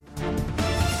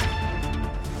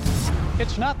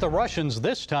It's not the Russians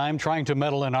this time trying to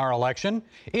meddle in our election.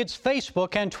 It's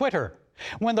Facebook and Twitter.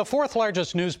 When the fourth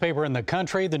largest newspaper in the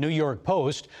country, the New York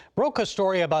Post, broke a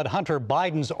story about Hunter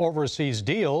Biden's overseas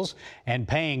deals and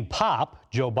paying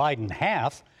Pop, Joe Biden,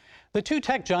 half, the two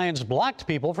tech giants blocked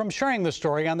people from sharing the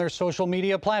story on their social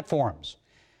media platforms.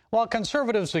 While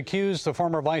conservatives accused the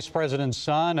former vice president's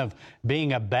son of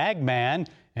being a bag man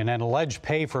in an alleged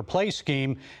pay-for-play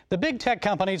scheme, the big tech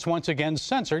companies once again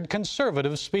censored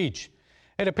conservative speech.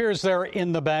 It appears they're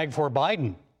in the bag for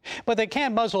Biden, but they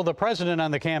can't muzzle the president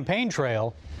on the campaign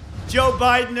trail. Joe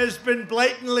Biden has been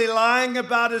blatantly lying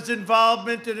about his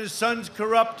involvement in his son's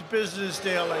corrupt business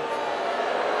dealings.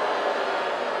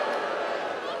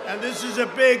 And this is a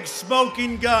big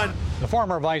smoking gun. The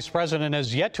former vice president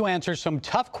has yet to answer some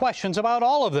tough questions about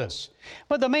all of this,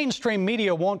 but the mainstream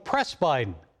media won't press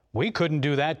Biden. We couldn't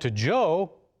do that to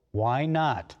Joe. Why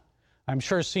not? I'm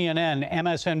sure CNN,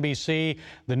 MSNBC,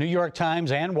 the New York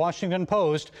Times, and Washington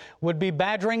Post would be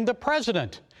badgering the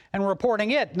president and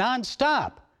reporting it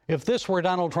nonstop if this were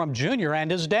Donald Trump Jr. and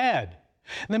his dad.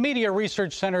 The Media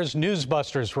Research Center's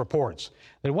Newsbusters reports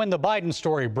that when the Biden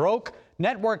story broke,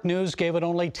 network news gave it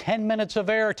only 10 minutes of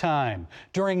airtime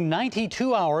during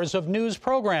 92 hours of news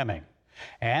programming.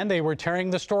 And they were tearing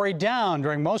the story down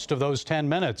during most of those 10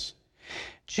 minutes.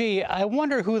 Gee, I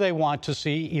wonder who they want to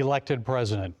see elected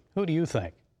president. Who do you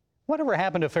think? Whatever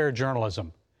happened to fair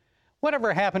journalism?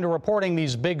 Whatever happened to reporting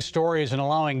these big stories and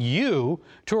allowing you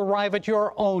to arrive at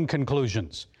your own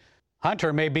conclusions?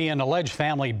 Hunter may be an alleged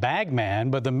family bag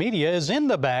man, but the media is in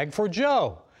the bag for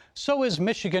Joe. So is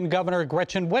Michigan Governor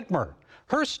Gretchen Whitmer.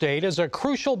 Her state is a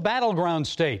crucial battleground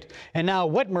state, and now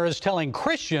Whitmer is telling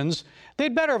Christians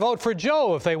they'd better vote for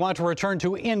Joe if they want to return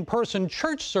to in-person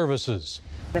church services.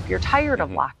 If you're tired of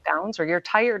lockdowns, or you're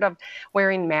tired of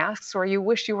wearing masks, or you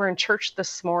wish you were in church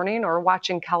this morning or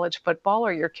watching college football,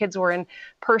 or your kids were in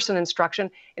person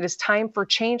instruction, it is time for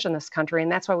change in this country,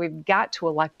 and that's why we've got to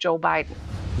elect Joe Biden.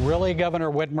 Really, Governor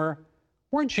Whitmer?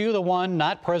 Weren't you the one,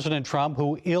 not President Trump,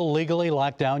 who illegally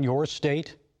locked down your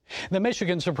state? The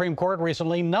Michigan Supreme Court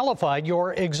recently nullified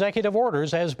your executive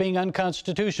orders as being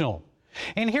unconstitutional.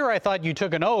 And here I thought you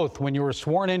took an oath when you were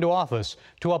sworn into office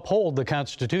to uphold the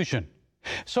Constitution.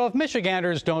 So if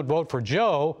Michiganders don't vote for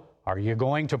Joe, are you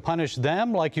going to punish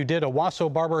them like you did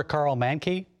Owasso barber Carl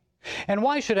Mankey? And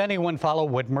why should anyone follow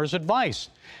Whitmer's advice?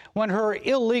 When her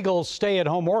illegal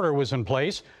stay-at-home order was in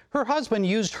place, her husband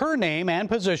used her name and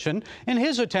position in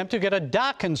his attempt to get a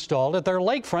dock installed at their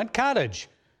lakefront cottage.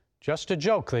 Just a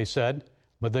joke, they said,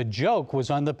 but the joke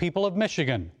was on the people of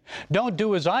Michigan. Don't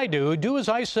do as I do as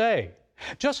I say.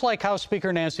 Just like House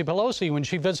Speaker Nancy Pelosi when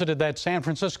she visited that San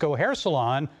Francisco hair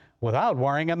salon without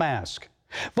wearing a mask.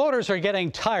 Voters are getting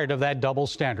tired of that double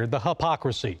standard, the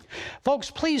hypocrisy.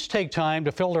 Folks, please take time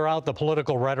to filter out the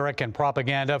political rhetoric and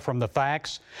propaganda from the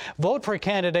facts. Vote for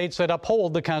candidates that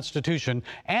uphold the Constitution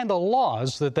and the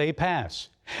laws that they pass.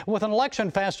 With an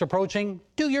election fast approaching,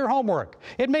 do your homework.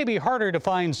 It may be harder to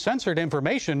find censored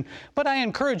information, but I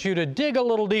encourage you to dig a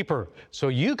little deeper so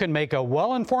you can make a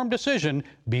well-informed decision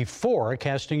before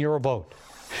casting your vote.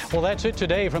 Well, that's it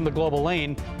today from the Global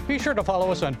Lane. Be sure to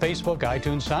follow us on Facebook,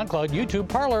 iTunes, SoundCloud, YouTube,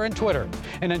 Parler, and Twitter.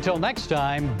 And until next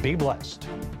time, be blessed.